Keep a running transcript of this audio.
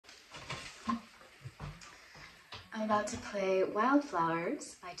I'm about to play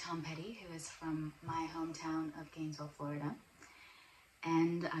Wildflowers by Tom Petty, who is from my hometown of Gainesville, Florida.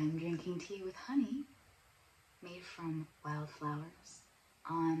 And I'm drinking tea with honey made from wildflowers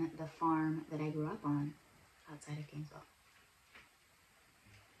on the farm that I grew up on outside of Gainesville.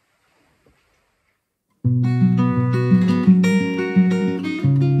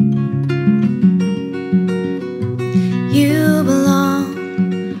 You belong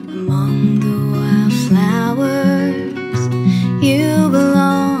among the wildflowers. You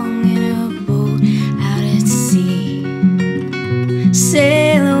belong in a boat out at sea.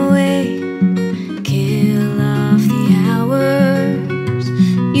 Sail away, kill off the hours.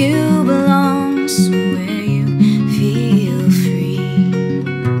 You belong somewhere you feel free.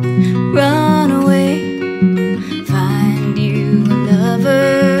 Run away, find you a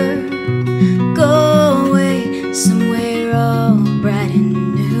lover. Go away somewhere all bright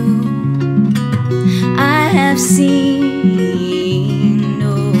and new. I have seen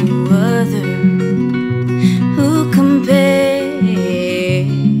no other who compares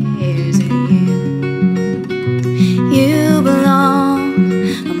to you. You belong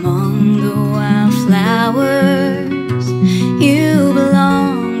among the wildflowers. You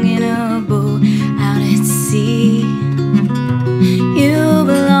belong in a boat out at sea. You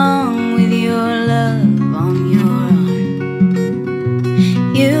belong with your love on your arm.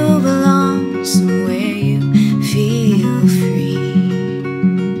 You belong somewhere you feel free.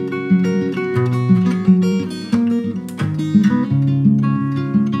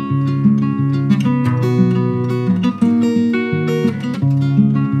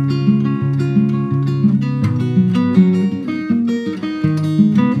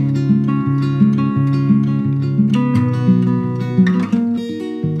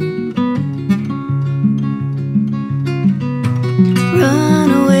 Run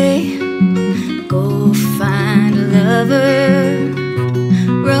away, go find a lover.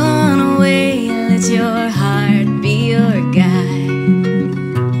 Run away, let your heart be your guide.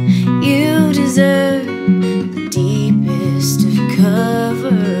 You deserve the deepest of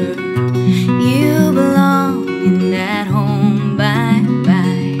cover. You belong in that home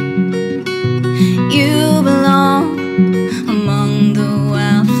bye-bye. You belong among the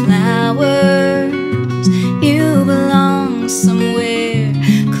wildflowers. You belong somewhere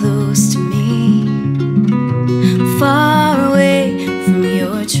close to me, far away from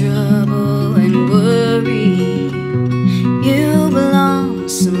your trouble and worry. You belong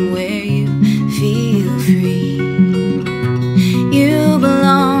somewhere you feel free. You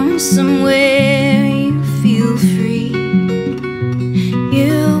belong somewhere